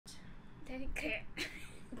Nitec.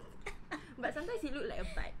 But sometimes it look like a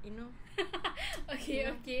butt, you know. Okay,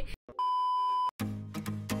 Yeah. okay.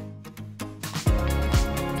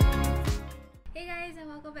 Hey guys, and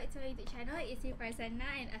welcome back to our YouTube channel. It's me Farzana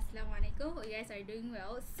and Assalamualaikum. Hope you guys are doing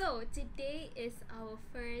well. So today is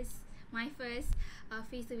my first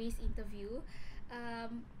face-to-face interview.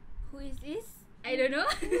 Who is this? I don't know.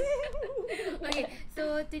 Okay,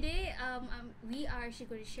 so today we are actually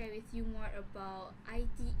going to share with you more about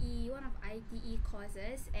ITE, one of ITE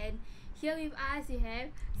courses, and here with us we have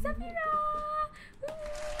Safira.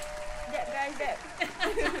 That guys, that.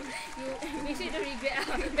 You make sure you don't regret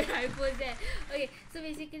that I post that. Okay, so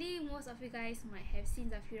basically most of you guys might have seen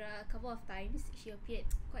Zafira a couple of times. She appeared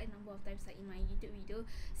quite a number of times like in my YouTube video.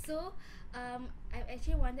 So I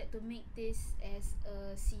actually wanted to make this as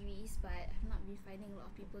a series, but I've not been finding a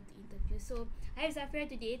lot of people to interview. So I have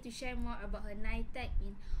Zafira today to share more about her Nitec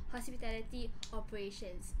in hospitality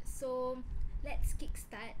operations. So let's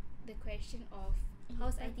kickstart the question of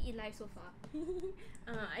how's ITE life so far?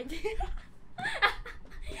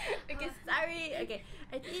 Okay, sorry. Okay,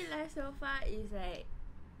 ITE life so far is like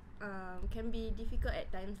can be difficult at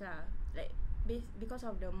times lah. Like because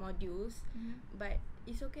of the modules, but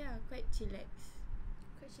it's okay lah. Quite chillax.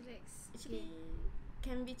 Quite chillax. Actually,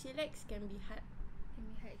 can be chillax, can be hard. Can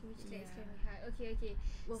be hard, can be chillax, Yeah. can be hard. Okay.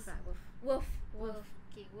 Worth lah, worth. Worth.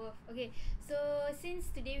 Okay, worth. Okay, so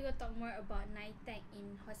since today we will talk more about Nitec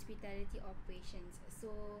in hospitality operations.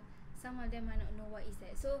 So some of them might not know what is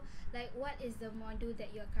that. So like, what is the module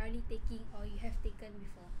that you are currently taking or you have taken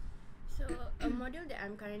before? So a module that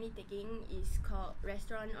I'm currently taking is called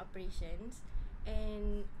restaurant operations,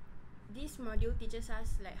 and this module teaches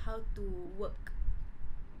us like how to work.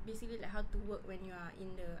 Basically like how to work when you are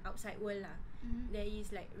in the outside world lah. There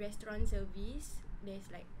is like restaurant service, there's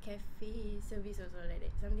like cafe service also like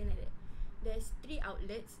that, something like that. There's 3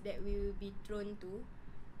 outlets that we will be thrown to.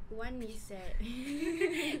 One is at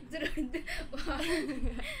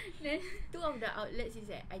Then 2 of the outlets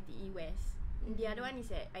is at ITE West. The other one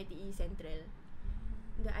is at ITE Central.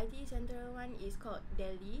 The ITE Central one is called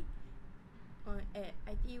Delhi. Or at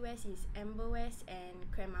ITE West is Amber West and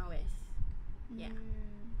Crema West. Yeah.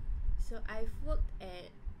 So I've worked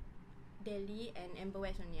at Delhi and Amber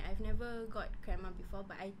West only. I've never got Crema before,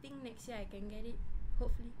 but I think next year I can get it.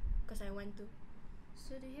 Hopefully, because I want to.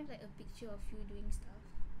 So do you have like a picture of you doing stuff?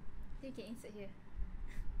 You can insert here.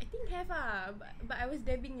 I think have but I was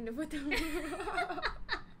dabbing in the photo.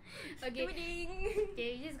 Okay. Kidding.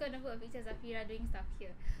 Okay, you just gonna put a picture of Zafira doing stuff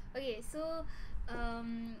here. Okay, so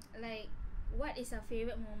like, what is your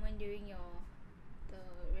favorite moment during the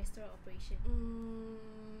restaurant operation?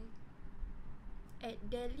 At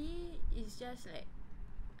Delhi is just like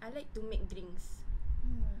I like to make drinks.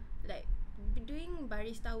 Like doing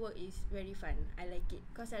barista work is very fun. I like it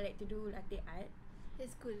because I like to do latte art.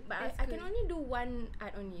 That's cool. But I can only do one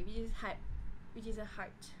art only, which is a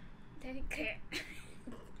heart.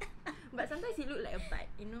 But sometimes it look like a butt,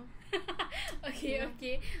 you know. Okay.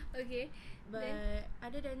 But then,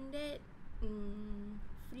 other than that,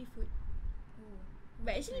 free food. oh,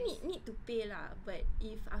 But that's actually nice. need to pay lah. But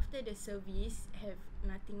if after the service have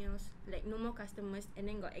nothing else, like no more customers, and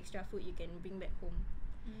then got extra food you can bring back home.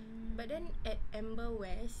 But then at Amber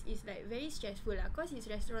West is like very stressful lah, cause it's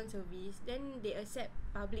restaurant service. Then they accept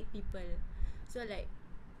public people, so like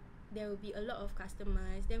there will be a lot of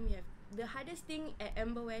customers. Then we have the hardest thing at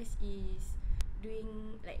Amber West is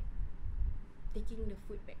doing like taking the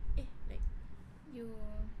food back. Like You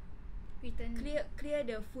return. clear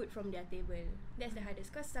the food from their table. That's the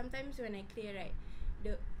hardest. Cause sometimes when I clear right,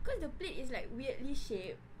 cause the plate is like weirdly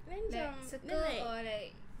shaped. Then Like macam, circle then like, or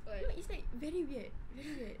like what? no, it's like very weird.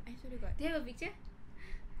 I swear to God. Do you have a picture?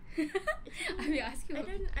 I will ask you. I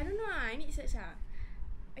don't know I need search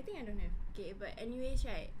I think I don't have. Okay, but anyways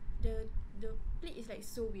right, the plate is like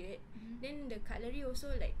so weird. Then the cutlery also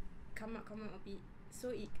like come up a bit,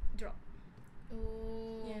 so it drop.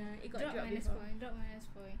 Oh. Yeah, it got drop dropped minus before. point. Drop minus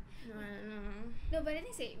point. No, I don't know. No, but then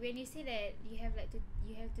say when you say that you have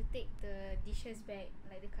to take the dishes back,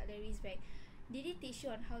 like the cutleries back. Did they teach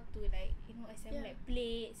you on how to like assemble Yeah. like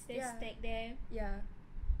plates, then Yeah. stack them? Yeah,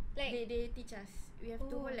 Like they teach us. We have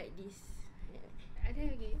to Oh. hold like this. I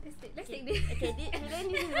don't okay. Let's take this. Okay, then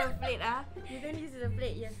this is a plate Then this is a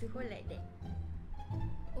plate. You have to hold like that.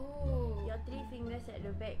 Oh. Your 3 fingers at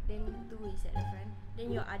the back, then 2 is at the front.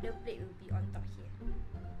 Then your other plate will be on top here.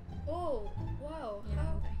 Oh. Wow. Yeah,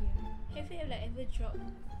 How on top here. have you like ever dropped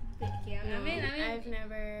plate? Okay, I mean I've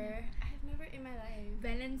never in my life.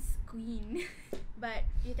 balance queen. But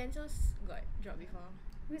utensils got dropped before.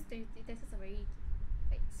 Because the utensils are very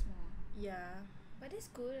like small. Yeah. But that's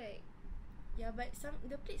cool. Like Yeah, but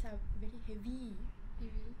the plates are very heavy.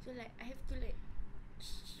 So like I have to like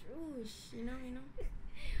swoosh, you know.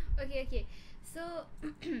 Okay. So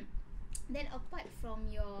then apart from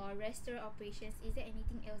your restaurant operations, is there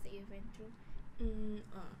anything else that you went through?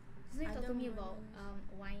 So you talk to me about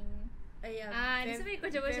wine. Yeah. This is very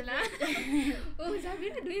controversial lah. Oh,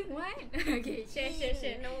 Zafira doing wine. Okay,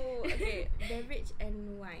 share. No, okay. Beverage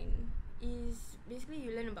and wine is basically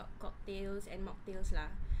you learn about cocktails and mocktails lah.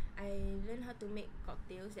 I learned how to make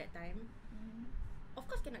cocktails that time. Of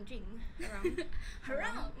course cannot drink.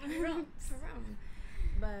 Haram.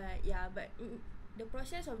 But yeah, the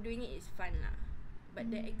process of doing it is fun lah.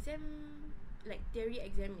 But the exam, like theory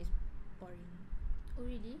exam, is boring. Oh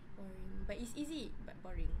really? Boring. But it's easy but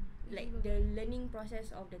boring. Like Easy the learning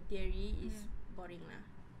process of the theory is boring lah.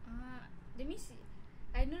 That means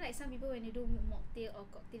I know like some people when they do mocktail or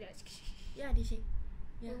cocktail like Yeah, they say.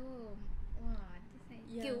 Yeah. Oh, wow, that's nice.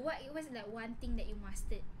 Yeah. Okay, what was like one thing that you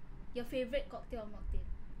mastered? Your favorite cocktail or mocktail?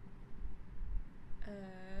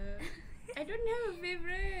 I don't have a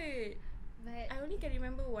favorite. But I only can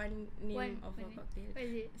remember one name of a cocktail. What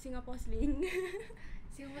is it? Singapore Sling.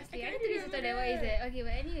 Singapore I Sling. I can't don't think so that what is remember. that. Okay,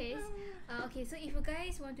 but anyways, okay. So if you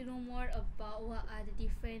guys want to know more about what are the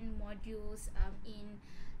different modules in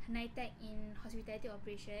Nitec in hospitality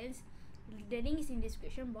operations, the link is in the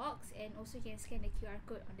description box, and also you can scan the QR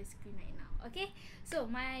code on the screen right now. Okay. So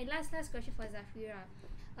my last question for Zafira.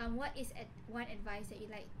 What is one advice that you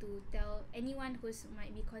like to tell anyone who's might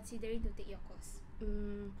be considering to take your course?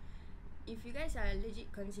 If you guys are legit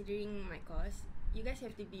considering my course, you guys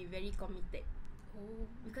have to be very committed.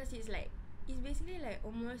 Because it's basically like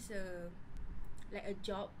almost a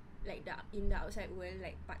job, like in the outside world,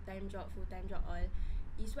 like part-time job, full-time job, all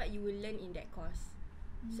is what you will learn in that course.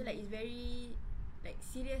 So like it's very like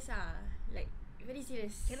serious like very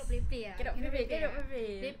serious. Cannot play ah. Cannot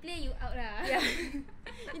play. Play you out lah. Yeah.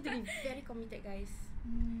 Need to be very committed, guys.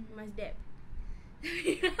 You must dab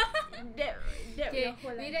Okay, your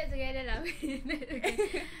whole we life. that together lah. Okay.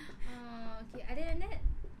 Okay. Other than that,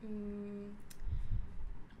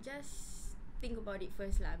 just think about it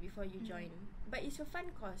first lah before you join. But it's a fun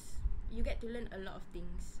course. You get to learn a lot of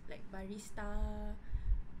things like barista,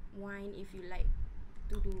 wine if you like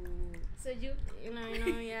to do. soju. You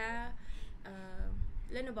know, yeah.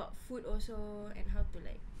 Learn about food also and how to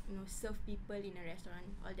serve people in a restaurant.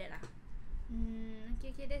 All that lah.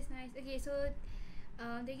 Okay, that's nice. Okay, so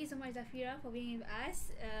thank you so much Zafira for being with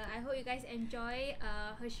us. I hope you guys enjoy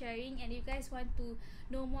her sharing, and if you guys want to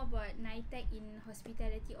know more about Nitec in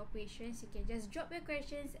hospitality operations, you can just drop your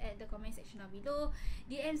questions at the comment section down below,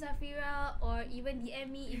 DM Zafira, or even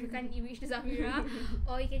DM me if you can't reach to Zafira,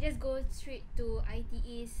 or you can just go straight to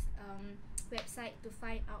ITE's website to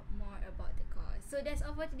find out more about the course. So that's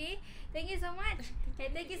all for today. Thank you so much.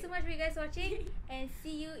 And thank you so much for you guys watching, and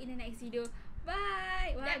see you in the next video.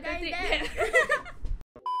 Bye. That guy.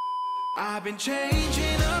 I've been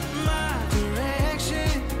changing up my